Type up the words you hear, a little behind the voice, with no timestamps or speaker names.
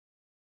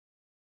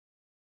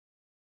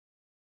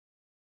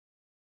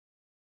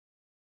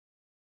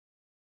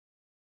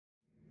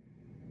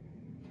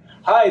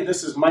Hi,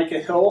 this is Micah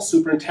Hill,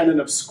 Superintendent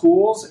of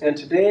Schools, and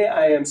today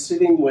I am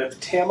sitting with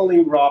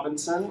Tamalee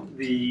Robinson,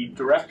 the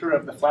Director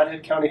of the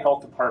Flathead County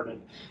Health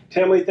Department.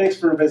 Tamalee, thanks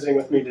for visiting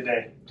with me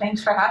today.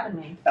 Thanks for having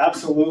me.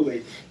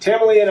 Absolutely.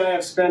 Tamalee and I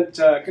have spent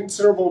a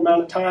considerable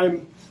amount of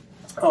time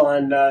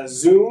on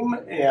Zoom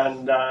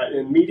and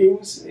in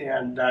meetings,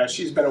 and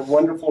she's been a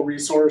wonderful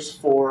resource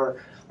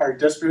for our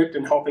district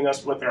in helping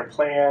us with our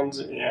plans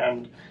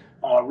and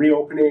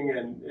reopening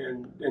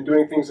and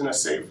doing things in a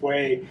safe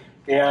way.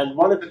 And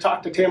wanted to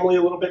talk to Tamalee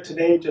a little bit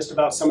today just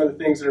about some of the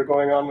things that are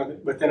going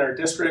on within our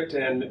district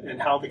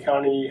and how the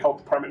county health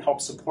department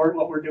helps support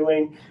what we're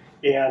doing,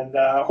 and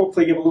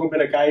hopefully give a little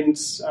bit of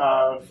guidance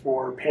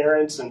for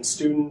parents and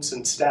students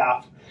and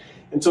staff.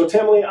 And so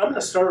Tamalee, I'm going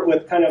to start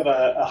with kind of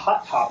a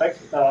hot topic,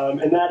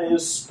 and that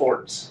is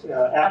sports,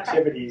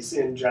 activities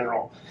in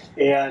general.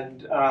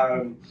 And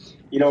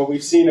you know,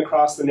 we've seen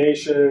across the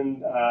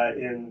nation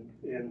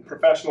in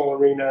professional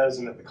arenas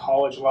and at the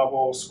college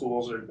level,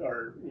 schools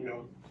are you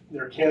know,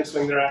 they're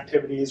canceling their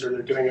activities, or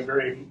they're doing a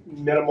very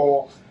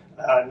minimal,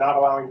 not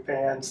allowing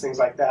fans, things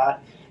like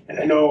that. And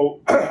I know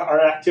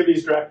our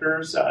activities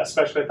directors,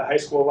 especially at the high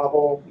school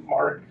level,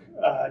 Mark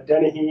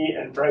Dennehy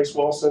and Bryce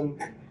Wilson,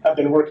 have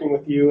been working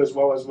with you as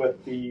well as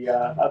with the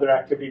other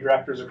activity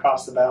directors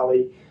across the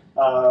valley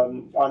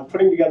on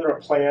putting together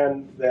a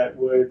plan that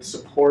would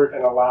support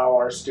and allow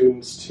our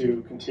students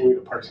to continue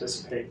to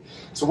participate.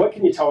 So what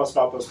can you tell us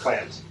about those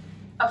plans?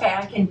 Okay,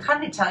 I can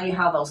kind of tell you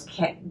how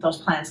those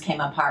plans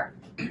came apart.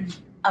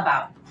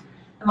 About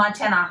the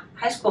Montana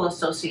High School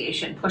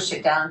Association pushed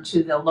it down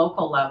to the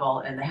local level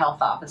and the health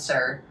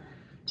officer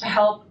to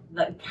help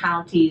the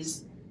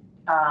counties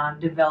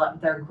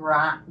develop their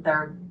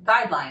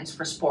guidelines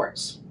for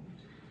sports.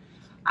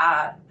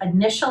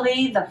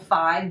 Initially, the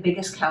 5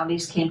 biggest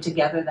counties came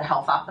together, the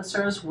health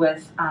officers,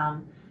 with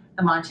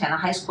the Montana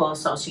High School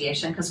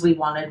Association, because we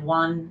wanted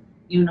one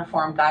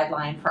uniform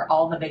guideline for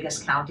all the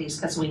biggest counties,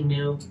 because we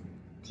knew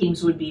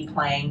teams would be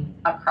playing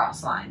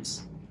across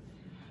lines.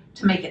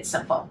 To make it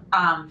simple,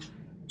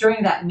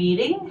 during that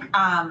meeting,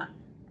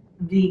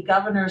 the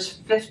governor's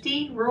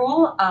 50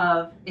 rule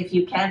of if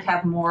you can't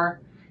have more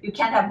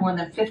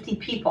than 50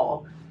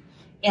 people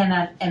in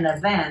an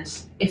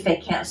event if they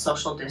can't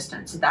social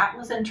distance. That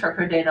was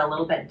interpreted a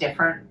little bit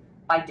different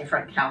by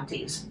different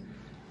counties.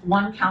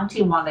 One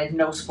county wanted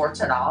no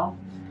sports at all.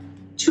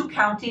 2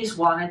 counties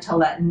wanted to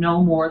let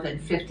no more than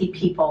 50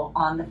 people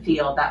on the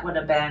field. That would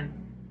have been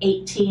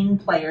 18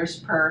 players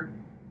per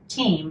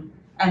team,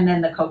 and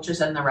then the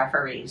coaches and the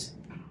referees.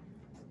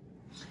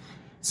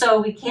 So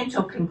we came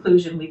to a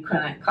conclusion. We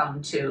couldn't come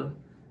to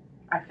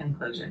a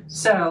conclusion.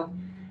 So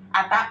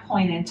at that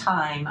point in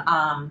time,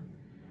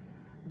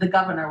 the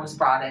governor was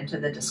brought into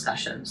the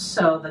discussion.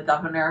 So the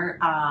governor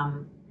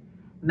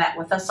met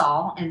with us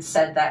all and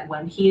said that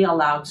when he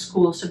allowed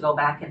schools to go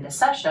back into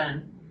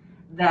session,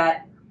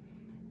 that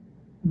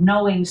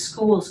knowing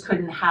schools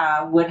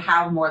would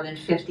have more than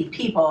 50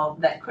 people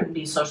that couldn't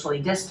be socially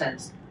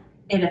distanced,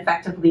 it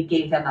effectively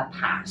gave them a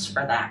pass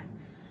for that,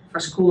 for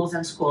schools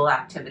and school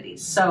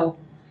activities. So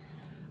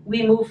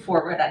we moved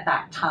forward at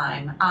that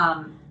time.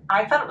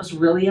 I thought it was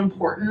really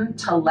important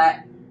to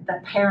let the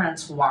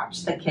parents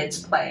watch the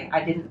kids play.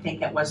 I didn't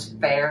think it was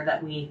fair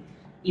that we,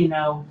 you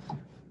know,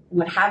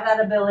 would have that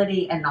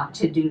ability and not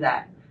to do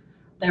that.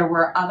 There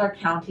were other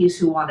counties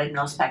who wanted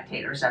no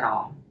spectators at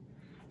all.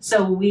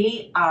 So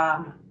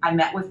I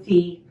met with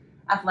the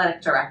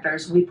athletic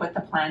directors. We put the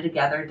plan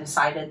together,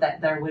 decided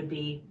that there would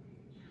be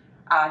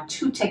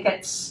 2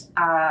 tickets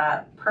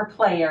per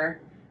player,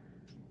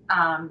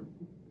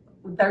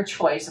 their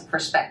choice for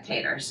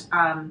spectators.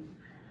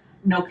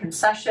 No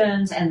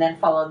concessions, and then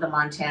followed the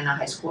Montana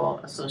High School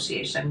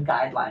Association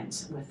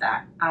guidelines with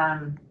that.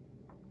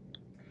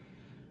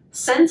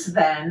 Since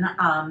then,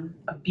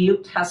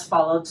 Butte has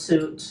followed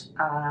suit.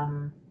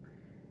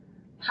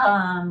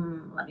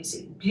 Let me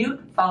see.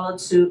 Butte followed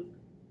suit.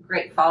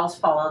 Great Falls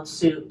followed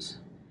suit.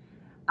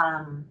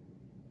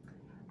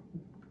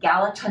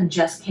 Gallatin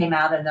just came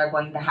out and they're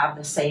going to have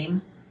the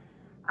same.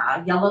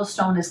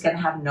 Yellowstone is going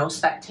to have no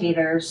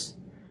spectators.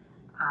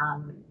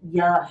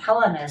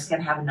 Helena is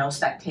going to have no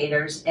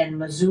spectators. And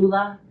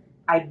Missoula,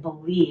 I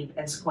believe,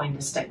 is going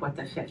to stick with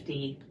the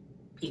 50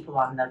 people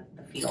on the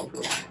field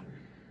rule.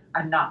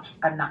 I'm not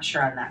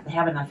sure on that. They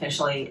haven't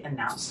officially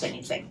announced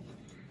anything.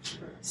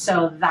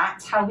 So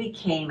that's how we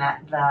came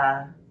at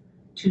the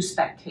 2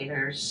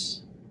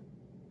 spectators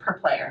per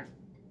player.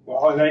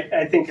 Well, and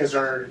I think as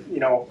our, you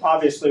know,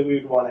 obviously we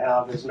would want to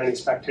have as many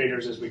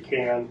spectators as we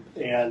can,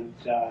 and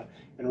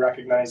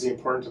recognize the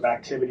importance of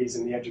activities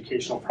in the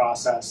educational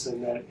process,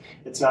 and that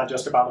it's not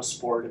just about a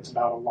sport, it's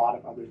about a lot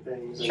of other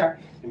things. Sure.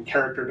 And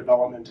character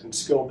development and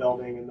skill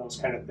building and those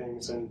kind of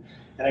things. And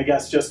I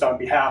guess just on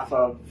behalf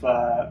of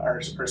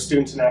our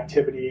students and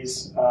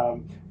activities,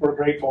 we're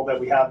grateful that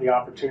we have the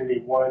opportunity,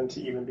 1, to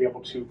even be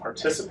able to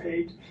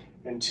participate,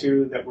 and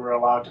 2, that we're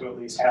allowed to at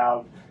least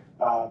have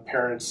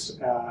parents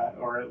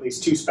or at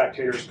least 2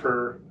 spectators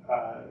per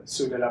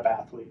suited up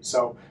athlete.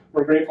 So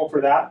we're grateful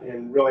for that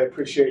and really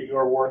appreciate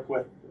your work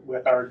with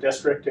our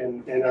district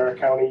and in our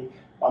county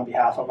on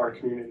behalf of our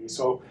community.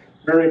 So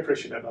very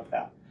appreciative of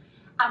that.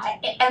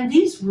 And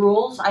these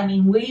rules, I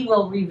mean, we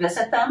will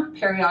revisit them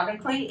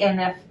periodically,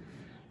 and if,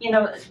 you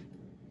know,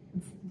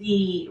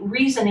 the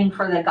reasoning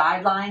for the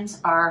guidelines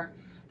are,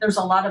 there's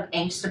a lot of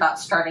angst about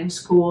starting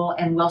school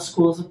and will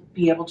schools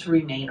be able to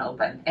remain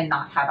open and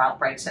not have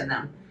outbreaks in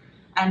them.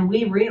 And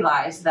we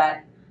realize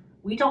that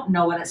we don't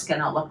know what it's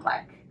going to look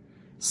like.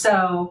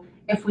 So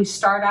if we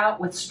start out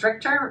with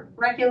stricter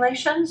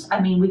regulations, I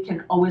mean, we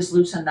can always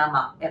loosen them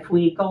up. If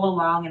we go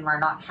along and we're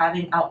not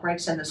having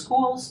outbreaks in the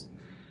schools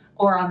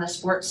or on the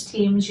sports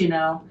teams, you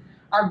know,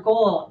 our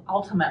goal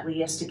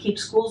ultimately is to keep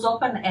schools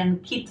open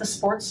and keep the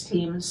sports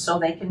teams so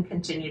they can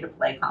continue to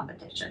play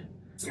competition.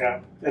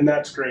 Yeah, and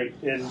that's great.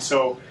 And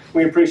so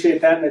we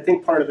appreciate that. And I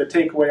think part of the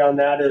takeaway on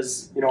that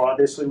is, you know,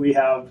 obviously we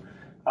have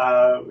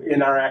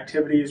in our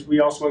activities, we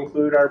also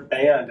include our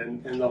band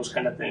and those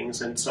kind of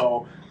things. And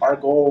so our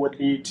goal would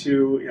be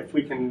to, if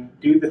we can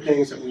do the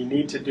things that we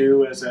need to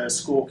do as a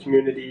school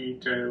community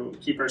to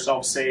keep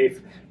ourselves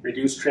safe,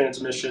 reduce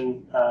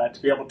transmission, to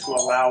be able to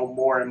allow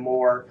more and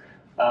more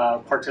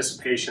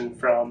participation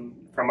from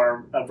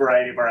a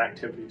variety of our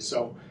activities.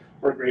 So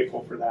we're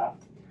grateful for that.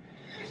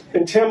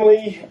 And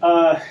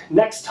Tamalee,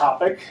 next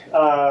topic,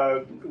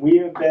 we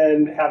have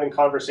been having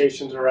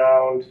conversations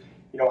around,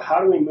 you know, how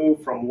do we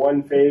move from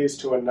one phase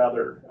to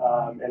another?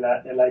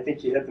 And I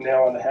think you hit the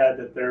nail on the head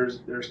that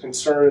there's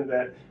concern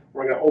that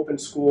we're going to open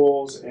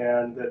schools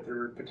and that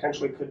there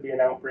potentially could be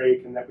an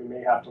outbreak and that we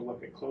may have to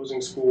look at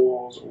closing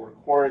schools or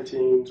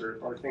quarantines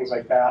or things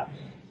like that.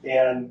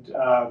 And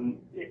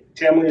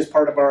Tamalee is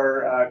part of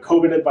our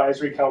COVID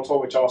Advisory Council,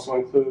 which also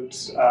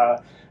includes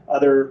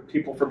other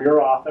people from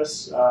your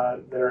office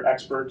that are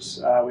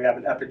experts. We have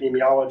an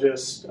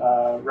epidemiologist,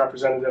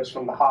 representatives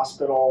from the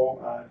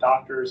hospital,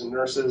 doctors and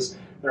nurses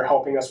that are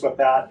helping us with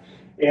that.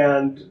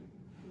 And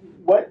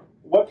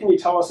what can you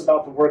tell us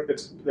about the work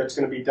that's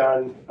going to be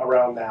done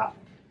around that?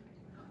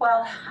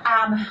 Well,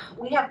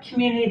 we have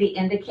community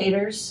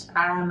indicators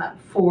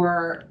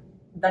for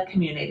the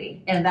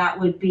community, and that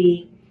would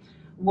be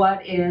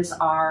what is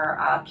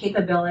our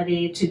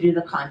capability to do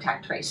the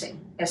contact tracing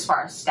as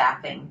far as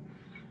staffing.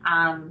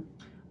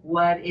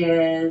 What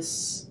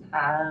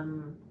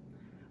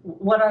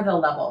are the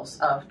levels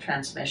of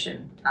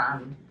transmission?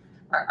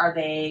 Are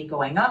they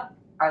going up?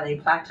 Are they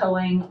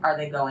plateauing? Are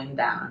they going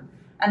down?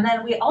 And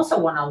then we also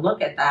want to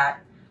look at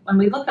that. When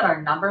we look at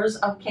our numbers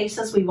of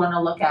cases, we want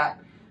to look at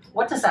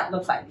what does that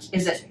look like?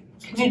 Is it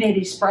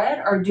community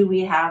spread, or do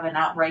we have an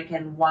outbreak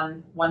in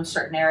one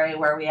certain area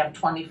where we have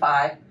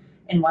 25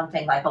 in one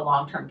thing like a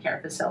long-term care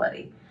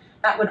facility?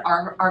 That would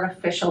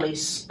artificially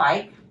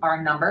spike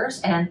our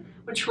numbers, and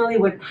which really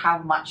wouldn't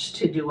have much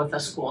to do with the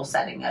school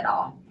setting at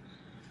all.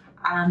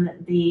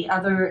 The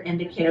other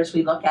indicators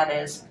we look at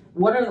is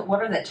what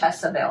are the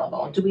tests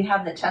available? Do we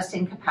have the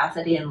testing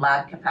capacity and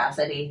lab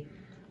capacity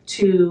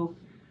to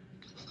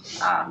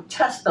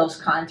test those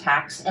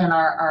contacts and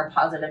our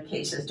positive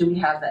cases? Do we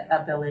have the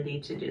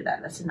ability to do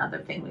that? That's another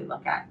thing we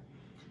look at.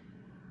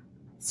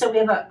 So we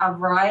have a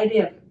variety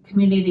of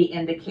community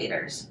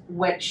indicators,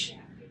 which,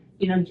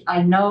 you know,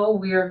 I know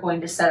we are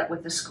going to set it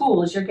with the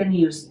schools. You're going to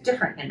use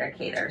different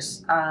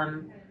indicators.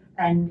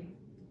 And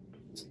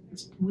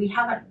we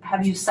haven't,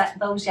 have you set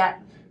those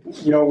yet?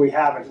 You know, we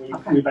haven't.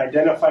 Okay. We've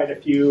identified a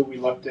few. We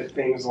looked at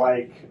things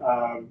like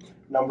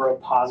number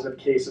of positive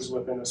cases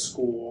within a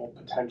school,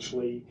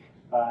 potentially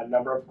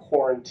number of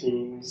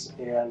quarantines.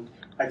 And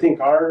I think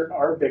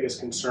our biggest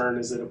concern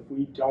is that if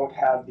we don't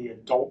have the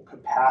adult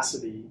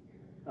capacity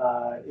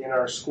in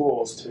our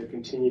schools to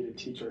continue to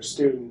teach our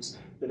students,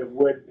 that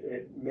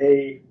it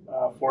may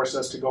force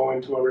us to go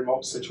into a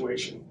remote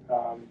situation.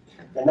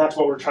 And that's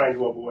what we're trying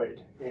to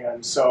avoid.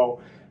 And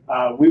so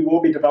we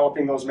will be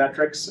developing those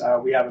metrics.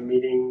 We have a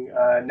meeting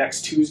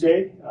next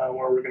Tuesday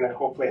where we're going to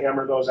hopefully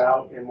hammer those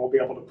out, and we'll be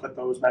able to put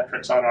those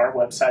metrics on our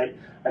website.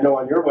 I know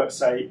on your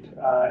website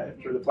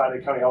for the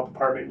Flathead County Health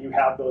Department, you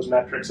have those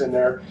metrics in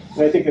there.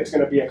 And I think it's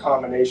going to be a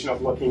combination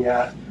of looking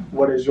at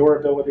what is your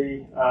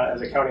ability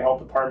as a county health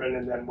department,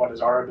 and then what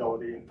is our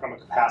ability from a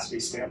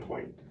capacity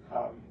standpoint.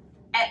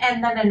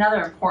 And then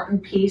another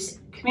important piece,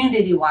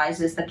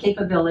 community-wise, is the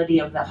capability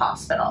of the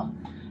hospital.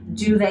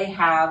 Do they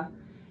have,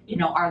 you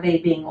know, are they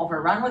being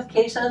overrun with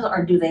cases,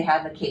 or do they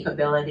have the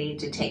capability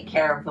to take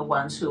care of the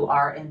ones who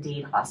are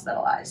indeed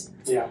hospitalized?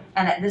 Yeah.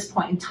 And at this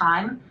point in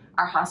time,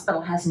 our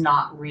hospital has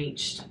not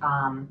reached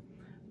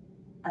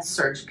a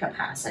surge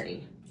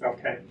capacity.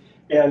 Okay.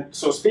 And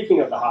so speaking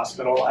of the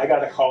hospital, I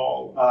got a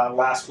call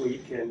last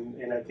week,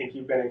 and I think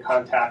you've been in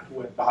contact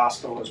with the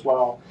hospital as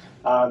well.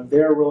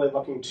 They're really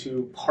looking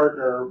to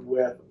partner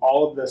with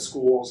all of the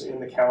schools in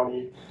the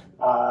county,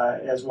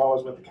 as well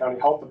as with the county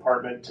health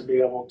department, to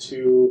be able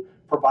to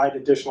provide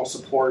additional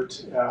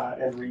support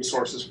and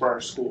resources for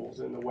our schools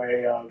in the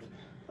way of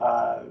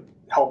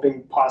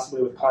helping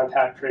possibly with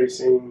contact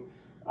tracing,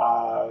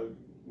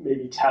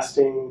 maybe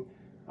testing,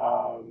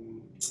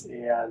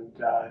 and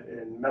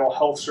mental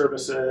health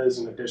services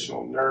and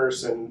additional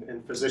nurse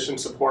and physician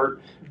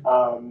support.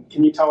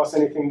 Can you tell us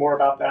anything more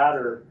about that?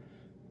 Or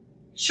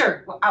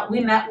Sure. Well, we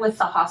met with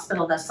the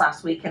hospital this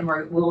last week, and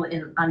we'll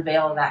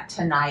unveil that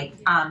tonight.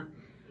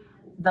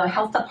 The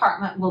health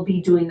department will be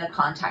doing the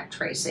contact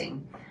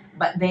tracing,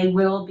 but they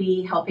will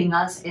be helping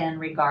us in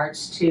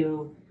regards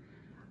to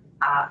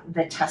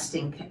the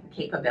testing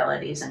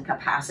capabilities and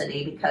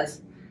capacity,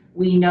 because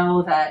we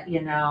know that,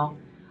 you know,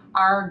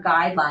 our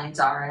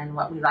guidelines are, and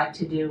what we like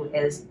to do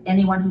is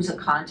anyone who's a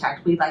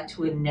contact, we'd like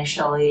to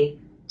initially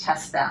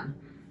test them.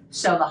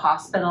 So the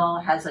hospital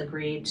has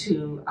agreed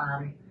to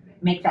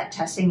make that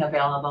testing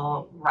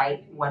available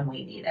right when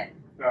we need it.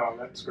 Oh,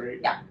 that's great.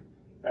 Yeah.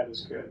 That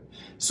is good.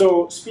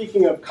 So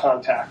speaking of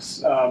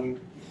contacts,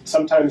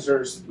 sometimes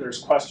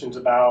there's questions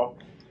about,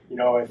 you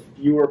know, if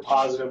you were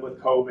positive with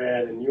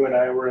COVID and you and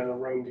I were in a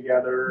room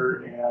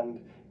together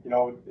and, you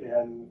know,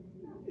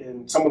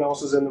 and someone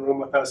else is in the room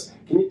with us,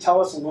 can you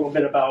tell us a little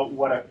bit about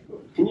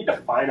can you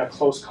define a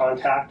close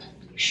contact?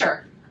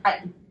 Sure.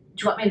 Do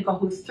you want me to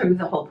go through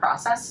the whole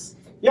process?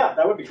 Yeah,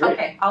 that would be great.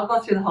 Okay, I'll go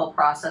through the whole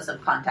process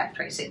of contact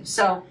tracing.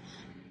 So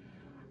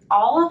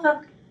all of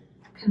the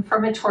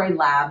confirmatory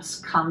labs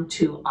come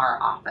to our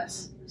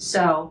office.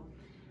 So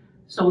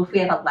if we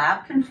have a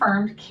lab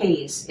confirmed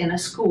case in a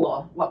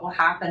school, what will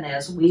happen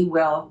is we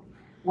will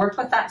work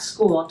with that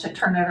school to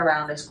turn it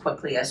around as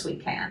quickly as we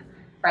can.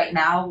 Right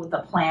now, the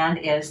plan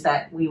is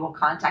that we will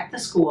contact the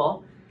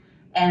school,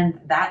 and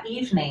that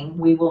evening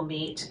we will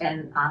meet,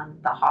 and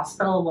the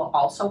hospital will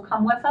also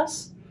come with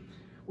us.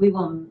 We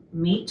will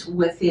meet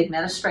with the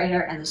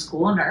administrator and the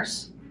school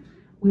nurse.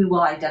 We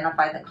will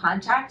identify the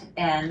contact,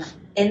 and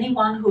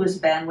anyone who has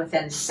been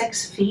within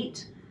 6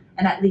 feet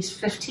and at least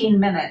 15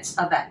 minutes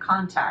of that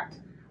contact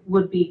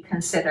would be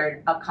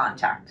considered a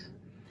contact.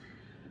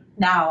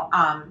 Now,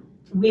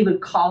 we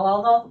would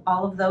call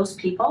all of those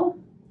people,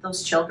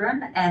 those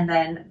children, and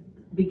then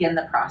begin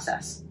the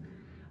process.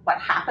 What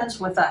happens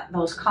with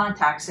those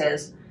contacts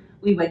is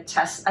we would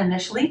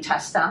initially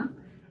test them,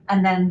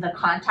 and then the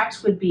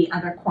contacts would be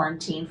under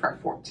quarantine for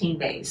 14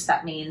 days.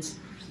 That means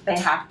they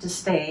have to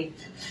stay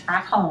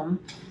at home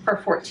for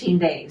 14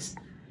 days.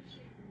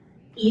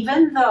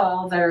 Even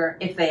though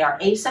if they are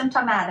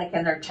asymptomatic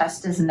and their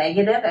test is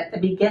negative at the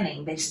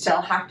beginning, they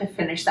still have to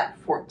finish that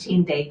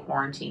 14-day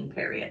quarantine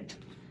period.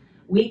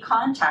 We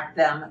contact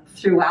them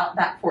throughout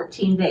that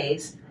 14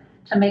 days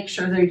to make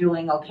sure they're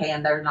doing okay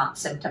and they're not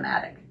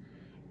symptomatic.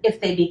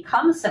 If they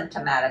become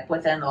symptomatic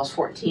within those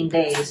 14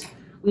 days,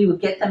 we would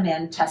get them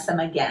in, test them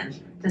again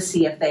to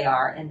see if they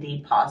are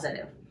indeed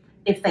positive.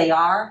 If they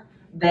are,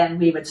 then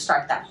we would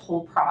start that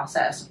whole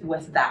process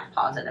with that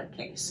positive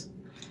case.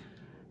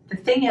 The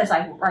thing is,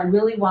 I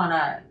really want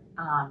to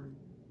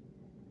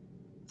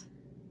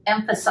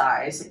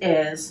emphasize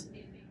is,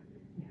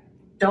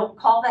 don't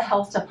call the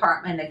health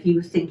department if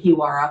you think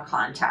you are a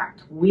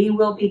contact. We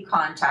will be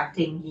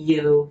contacting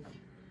you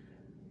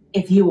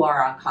if you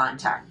are a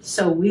contact.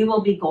 So we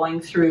will be going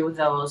through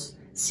those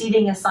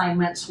seating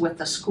assignments with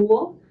the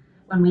school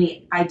when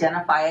we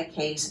identify a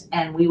case,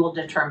 and we will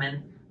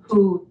determine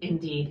who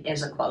indeed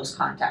is a close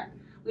contact.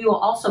 We will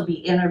also be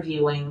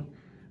interviewing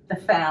the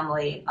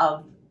family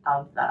of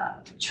the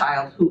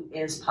child who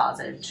is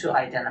positive to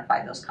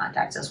identify those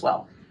contacts as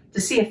well,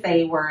 to see if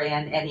they were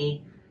in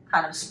any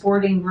kind of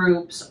sporting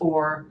groups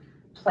or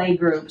play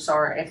groups,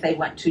 or if they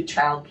went to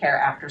childcare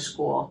after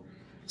school.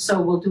 So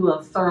we'll do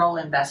a thorough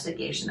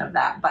investigation of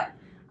that, but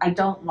I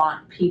don't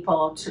want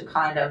people to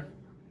kind of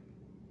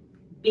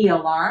be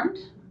alarmed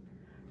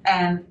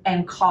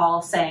and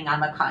call saying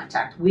I'm a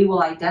contact. We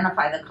will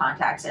identify the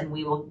contacts and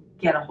we will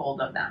get a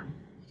hold of them.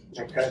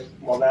 Okay,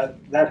 well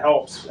that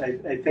helps.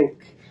 I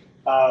think,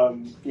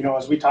 you know,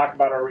 as we talk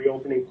about our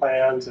reopening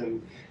plans,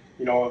 and,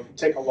 you know,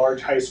 take a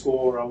large high school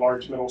or a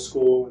large middle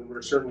school, and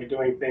we're certainly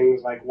doing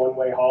things like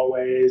one-way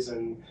hallways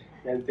and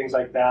things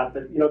like that,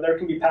 but, you know, there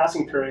can be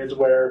passing periods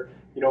where,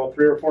 you know,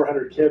 300 or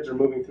 400 kids are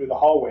moving through the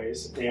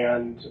hallways,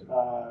 and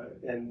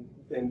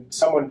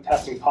someone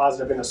testing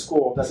positive in a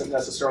school doesn't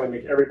necessarily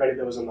make everybody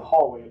that was in the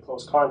hallway a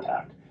close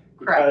contact.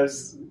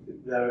 Because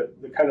the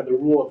kind of the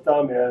rule of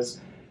thumb is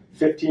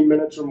 15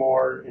 minutes or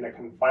more in a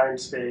confined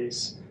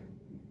space,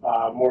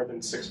 more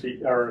than 6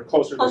 feet, or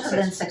closer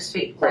than 6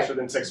 feet. Closer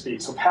than 6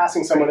 feet. So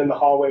passing someone in the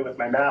hallway with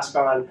my mask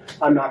on,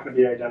 I'm not going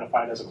to be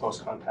identified as a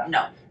close contact.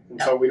 No.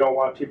 So we don't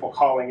want people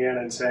calling in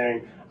and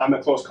saying, I'm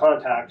a close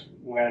contact,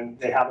 when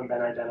they haven't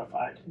been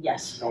identified.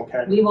 Yes.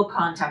 Okay. We will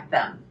contact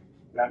them.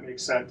 That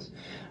makes sense.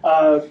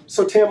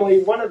 So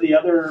Tamalee, one of the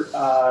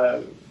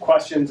other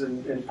questions,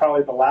 and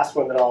probably the last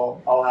one that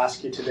I'll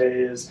ask you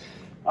today, is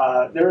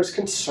there is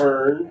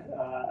concern,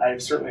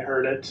 I've certainly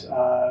heard it,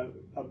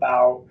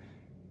 about,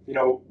 you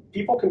know,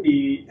 people can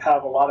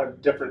have a lot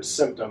of different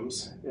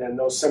symptoms, and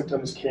those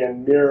symptoms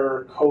can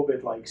mirror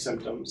COVID-like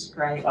symptoms.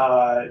 Right.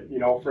 You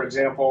know, for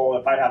example,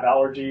 if I have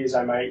allergies,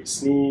 I might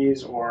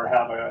sneeze or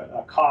have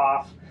a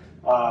cough.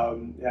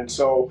 And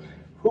so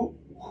who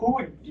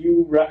would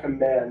you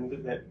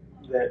recommend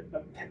that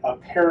a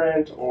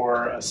parent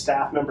or a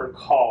staff member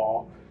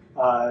call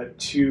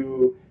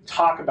to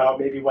talk about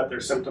maybe what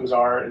their symptoms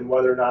are and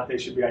whether or not they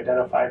should be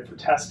identified for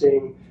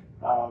testing?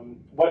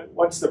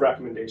 What's the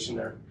recommendation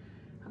there?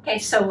 Okay,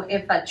 so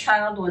if a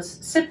child was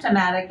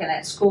symptomatic and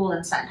at school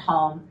and sent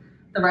home,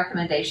 the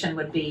recommendation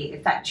would be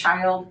if that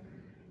child,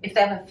 if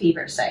they have a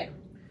fever, say,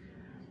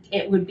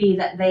 it would be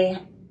that they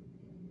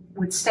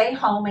would stay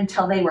home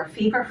until they were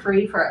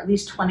fever-free for at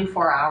least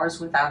 24 hours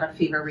without a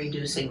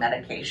fever-reducing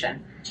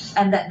medication,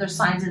 and that their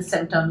signs and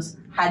symptoms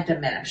had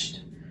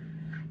diminished.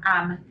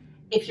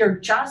 If you're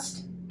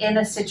just in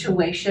a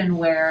situation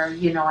where,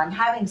 you know, I'm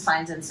having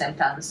signs and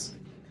symptoms,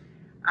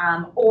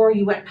 or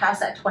you went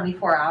past that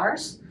 24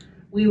 hours,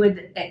 we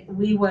would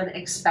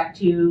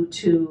expect you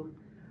to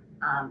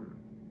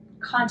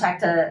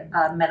contact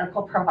a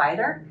medical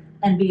provider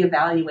and be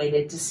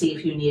evaluated to see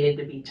if you needed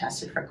to be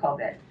tested for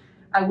COVID.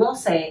 I will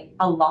say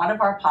a lot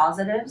of our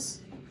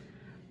positives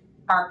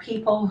are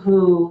people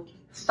who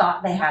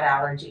thought they had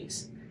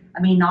allergies. I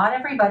mean, not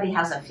everybody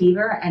has a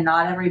fever and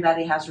not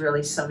everybody has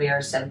really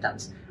severe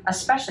symptoms,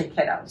 especially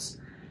kiddos.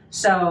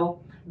 So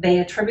they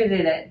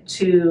attributed it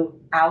to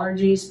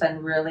allergies,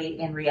 but really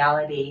in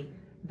reality,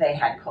 they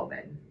had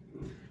COVID.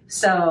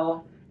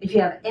 So if you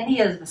have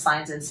any of the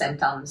signs and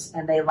symptoms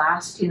and they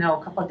last, you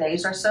know, a couple of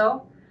days or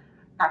so,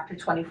 after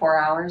 24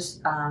 hours,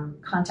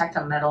 contact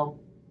a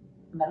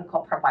medical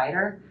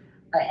provider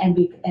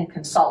and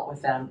consult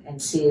with them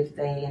and see if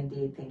they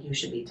indeed think you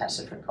should be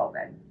tested for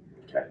COVID.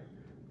 Okay,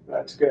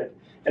 that's good.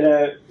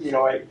 And you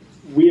know,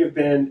 we have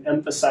been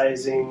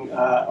emphasizing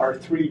our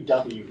 3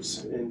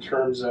 W's in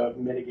terms of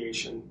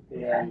mitigation,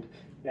 and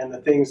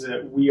the things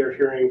that we are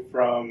hearing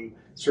from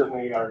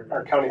certainly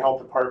our county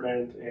health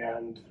department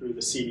and through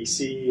the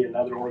CDC and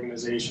other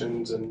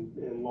organizations and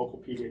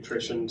local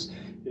pediatricians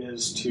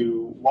is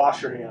to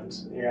wash your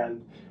hands.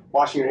 And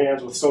washing your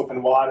hands with soap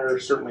and water,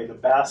 certainly the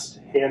best.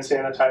 Hand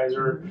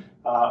sanitizer,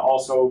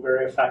 also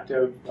very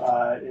effective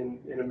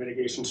in a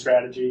mitigation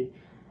strategy.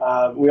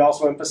 We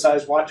also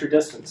emphasize watch your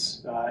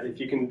distance. If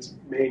you can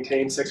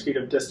maintain 6 feet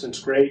of distance,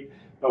 great,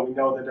 but we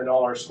know that in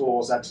all our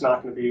schools that's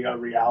not going to be a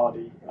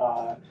reality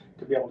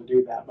to be able to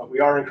do that. But we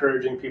are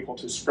encouraging people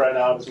to spread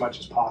out as much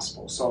as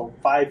possible. So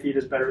 5 feet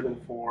is better than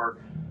 4,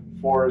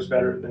 4 is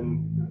better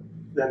than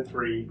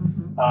 3.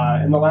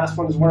 And the last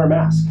one is wear a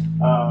mask.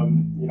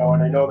 You know,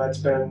 and I know that's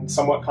been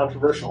somewhat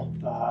controversial.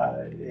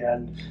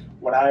 And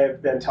what I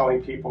have been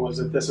telling people is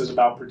that this is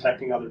about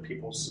protecting other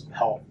people's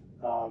health.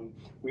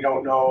 We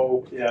don't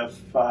know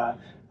if a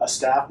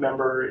staff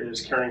member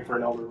is caring for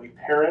an elderly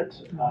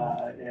parent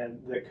and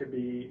that could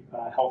be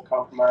health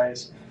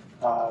compromised.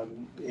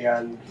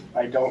 And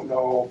I don't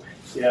know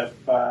if,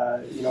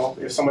 you know,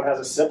 if someone has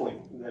a sibling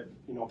that,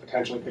 you know,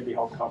 potentially could be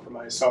health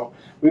compromised. So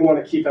we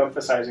want to keep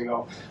emphasizing,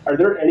 though. Are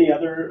there any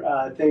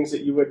other things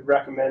that you would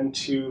recommend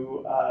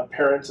to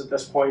parents at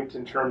this point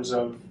in terms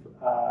of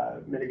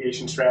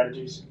mitigation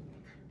strategies?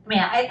 I mean,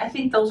 I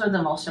think those are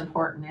the most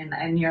important,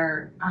 and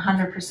you're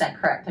 100%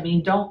 correct. I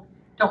mean, don't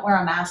wear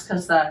a mask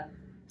because the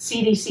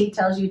CDC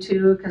tells you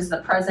to, because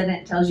the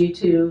president tells you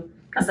to,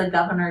 because the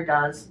governor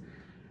does,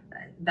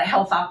 the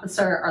health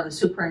officer or the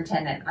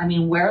superintendent. I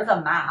mean, wear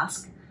the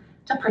mask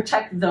to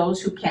protect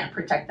those who can't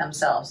protect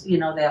themselves. You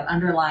know, they have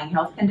underlying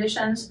health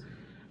conditions,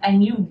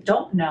 and you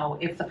don't know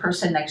if the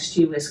person next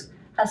to you has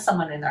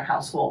someone in their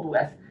household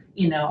with,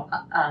 you know,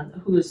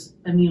 who is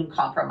immune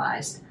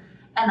compromised.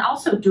 And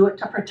also do it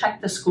to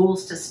protect the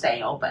schools to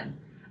stay open.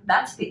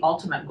 That's the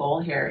ultimate goal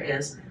here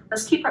is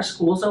let's keep our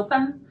schools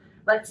open.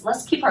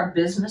 Let's keep our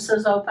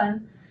businesses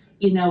open.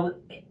 You know,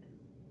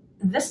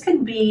 this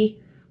can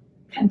be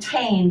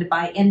contained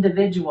by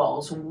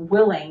individuals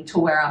willing to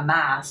wear a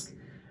mask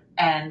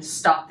and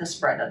stop the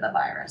spread of the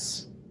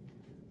virus.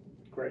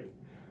 Great.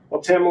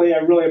 Well, Tamalee, I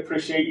really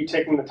appreciate you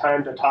taking the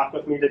time to talk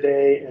with me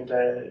today and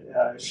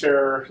to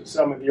share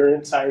some of your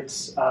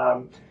insights.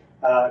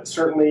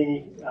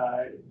 Certainly,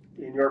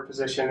 in your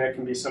position, it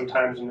can be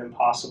sometimes an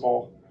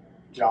impossible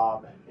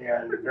job,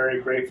 and very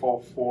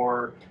grateful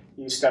for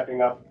you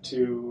stepping up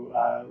to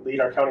lead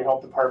our county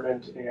health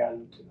department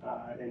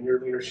and your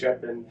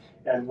leadership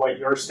and what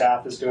your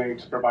staff is doing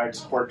to provide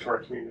support to our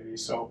community.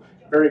 So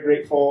very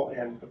grateful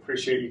and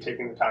appreciate you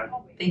taking the time.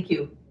 Thank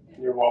you.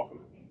 You're welcome.